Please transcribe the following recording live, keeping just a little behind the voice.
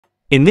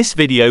In this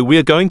video we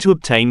are going to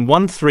obtain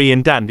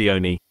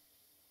 1,3-indandione.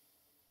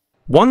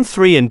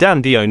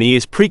 1,3-indandione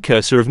is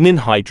precursor of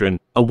ninhydrin,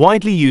 a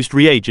widely used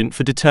reagent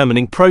for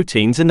determining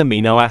proteins and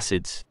amino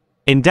acids.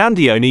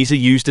 Indandiones are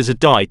used as a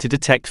dye to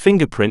detect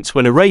fingerprints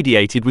when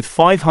irradiated with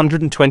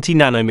 520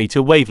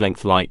 nanometer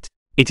wavelength light.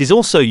 It is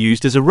also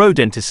used as a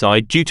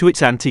rodenticide due to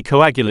its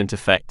anticoagulant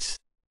effects.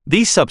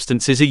 These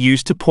substances are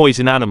used to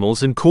poison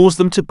animals and cause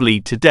them to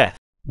bleed to death.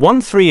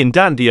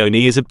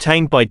 1,3-indandione is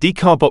obtained by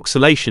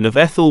decarboxylation of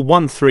ethyl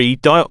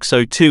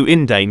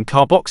 1,3-dioxo-2-indane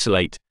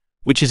carboxylate,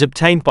 which is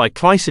obtained by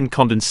glycine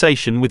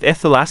condensation with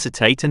ethyl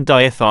acetate and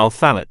diethyl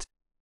phthalate.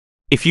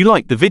 If you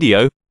liked the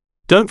video,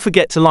 don't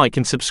forget to like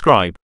and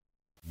subscribe.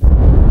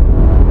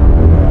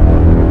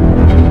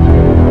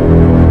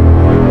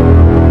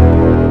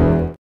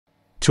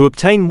 To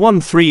obtain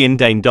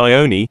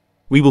 1,3-indandione,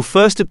 we will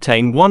first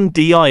obtain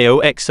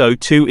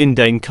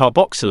 1-dioxo-2-indane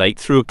carboxylate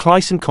through a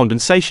glycine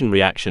condensation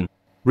reaction,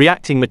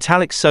 reacting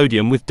metallic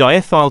sodium with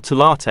diethyl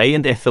ftalate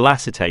and ethyl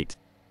acetate.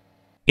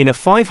 In a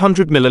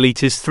 500 ml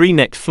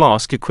 3-necked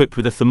flask equipped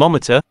with a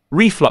thermometer,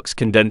 reflux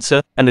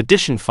condenser, and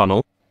addition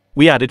funnel,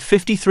 we added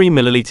 53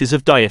 ml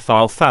of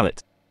diethyl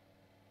phthalate.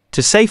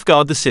 To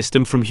safeguard the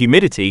system from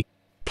humidity,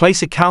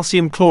 place a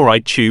calcium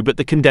chloride tube at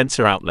the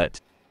condenser outlet.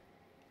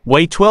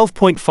 Weigh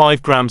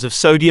 12.5 grams of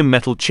sodium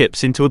metal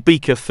chips into a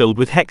beaker filled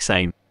with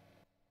hexane.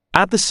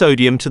 Add the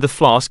sodium to the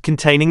flask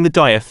containing the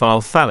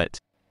diethyl phthalate.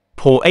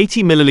 Pour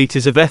 80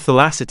 ml of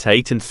ethyl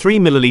acetate and 3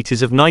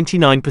 ml of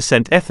 99%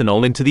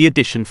 ethanol into the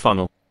addition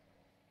funnel.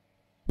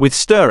 With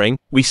stirring,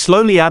 we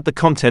slowly add the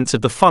contents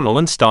of the funnel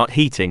and start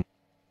heating.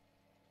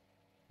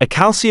 A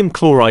calcium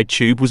chloride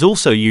tube was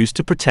also used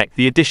to protect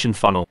the addition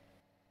funnel.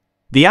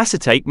 The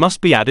acetate must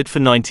be added for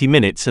 90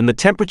 minutes and the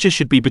temperature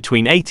should be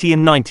between 80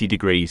 and 90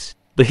 degrees.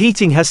 The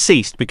heating has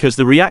ceased because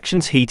the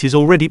reaction's heat is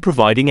already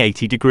providing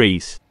 80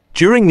 degrees.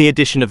 During the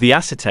addition of the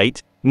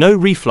acetate, no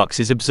reflux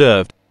is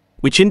observed,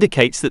 which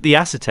indicates that the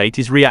acetate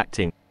is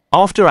reacting.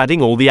 After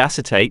adding all the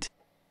acetate,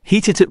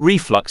 heat it at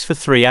reflux for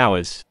 3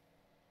 hours.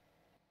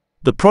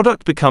 The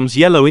product becomes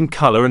yellow in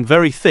color and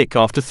very thick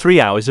after 3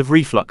 hours of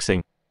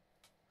refluxing.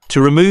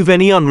 To remove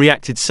any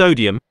unreacted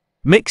sodium,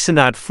 mix and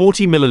add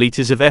 40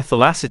 ml of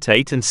ethyl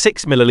acetate and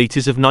 6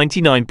 ml of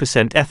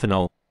 99%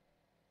 ethanol.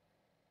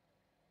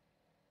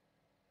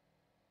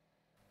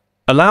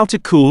 Allow to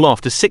cool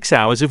after 6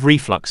 hours of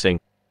refluxing.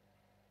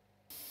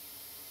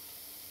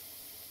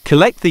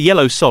 Collect the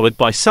yellow solid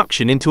by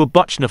suction into a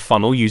Buchner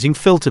funnel using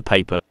filter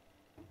paper.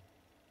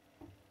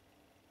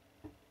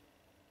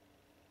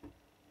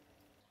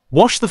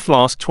 Wash the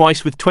flask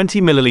twice with 20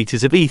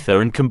 ml of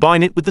ether and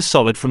combine it with the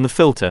solid from the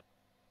filter.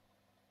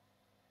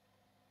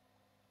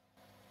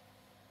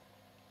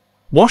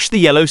 Wash the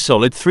yellow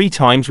solid 3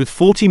 times with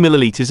 40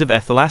 ml of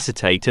ethyl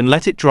acetate and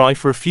let it dry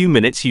for a few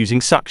minutes using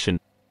suction.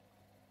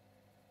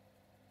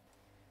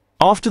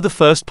 After the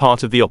first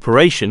part of the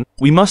operation,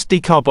 we must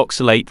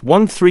decarboxylate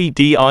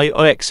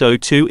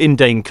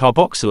 1,3-dioxo-2-indane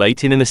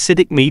carboxylate in an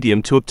acidic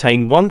medium to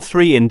obtain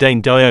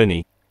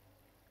 1,3-indandione.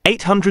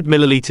 800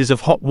 ml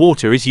of hot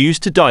water is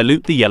used to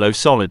dilute the yellow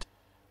solid.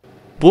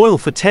 Boil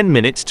for 10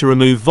 minutes to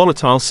remove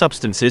volatile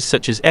substances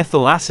such as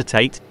ethyl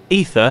acetate,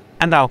 ether,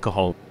 and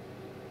alcohol.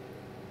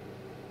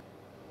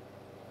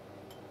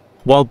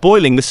 While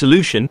boiling the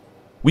solution,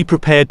 we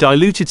prepare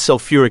diluted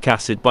sulfuric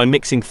acid by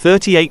mixing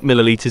 38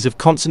 ml of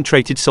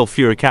concentrated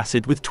sulfuric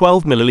acid with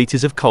 12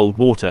 ml of cold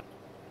water.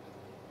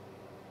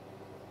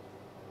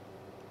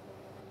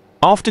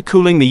 After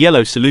cooling the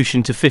yellow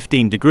solution to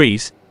 15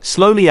 degrees,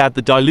 slowly add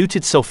the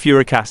diluted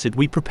sulfuric acid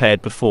we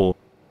prepared before.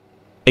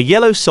 A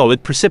yellow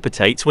solid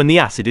precipitates when the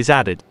acid is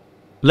added.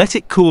 Let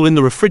it cool in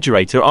the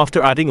refrigerator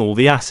after adding all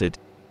the acid.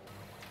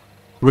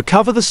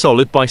 Recover the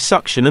solid by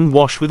suction and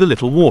wash with a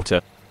little water.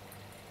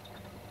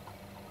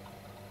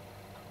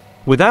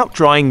 Without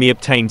drying the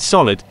obtained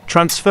solid,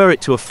 transfer it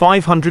to a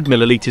 500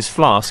 ml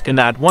flask and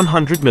add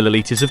 100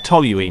 ml of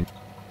toluene.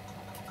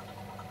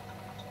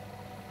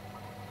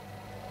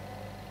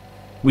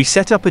 We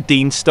set up a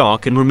Dean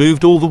Stark and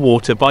removed all the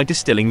water by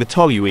distilling the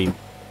toluene.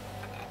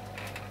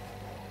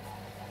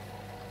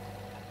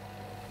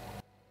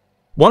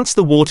 Once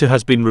the water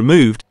has been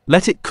removed,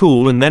 let it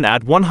cool and then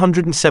add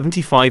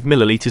 175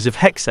 ml of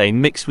hexane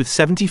mixed with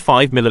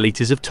 75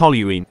 ml of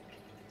toluene.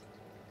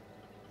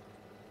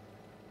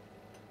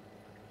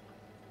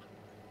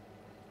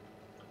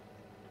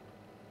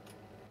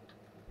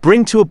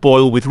 Bring to a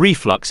boil with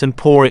reflux and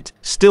pour it,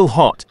 still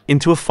hot,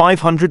 into a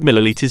 500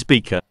 ml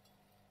beaker.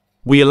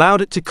 We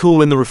allowed it to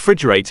cool in the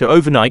refrigerator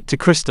overnight to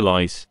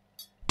crystallize.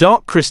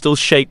 Dark crystals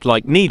shaped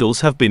like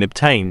needles have been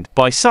obtained.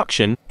 By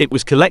suction, it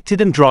was collected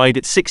and dried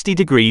at 60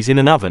 degrees in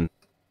an oven.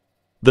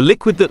 The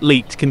liquid that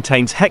leaked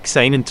contains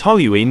hexane and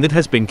toluene that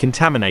has been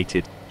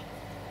contaminated.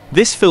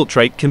 This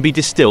filtrate can be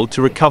distilled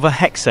to recover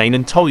hexane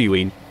and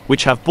toluene,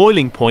 which have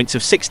boiling points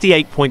of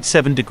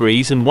 68.7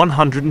 degrees and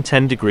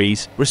 110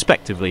 degrees,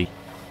 respectively.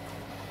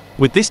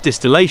 With this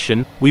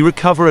distillation, we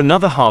recover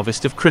another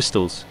harvest of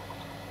crystals.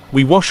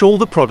 We wash all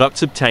the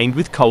products obtained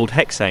with cold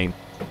hexane.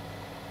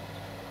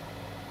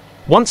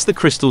 Once the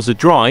crystals are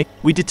dry,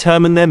 we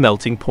determine their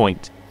melting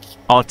point.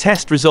 Our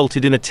test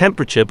resulted in a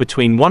temperature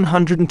between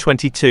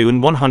 122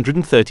 and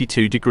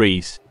 132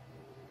 degrees.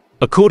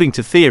 According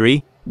to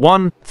theory,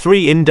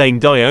 1,3-indane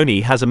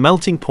dione has a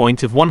melting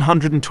point of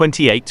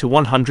 128 to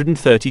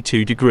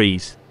 132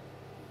 degrees.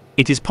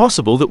 It is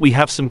possible that we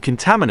have some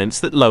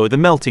contaminants that lower the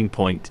melting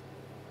point.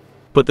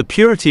 But the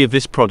purity of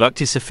this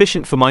product is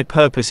sufficient for my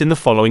purpose in the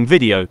following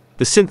video,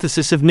 the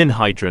synthesis of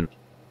ninhydrin.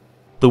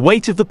 The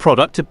weight of the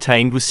product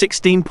obtained was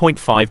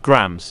 16.5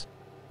 grams.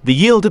 The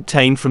yield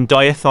obtained from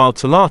diethyl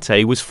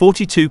ftalate was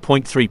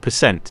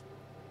 42.3%.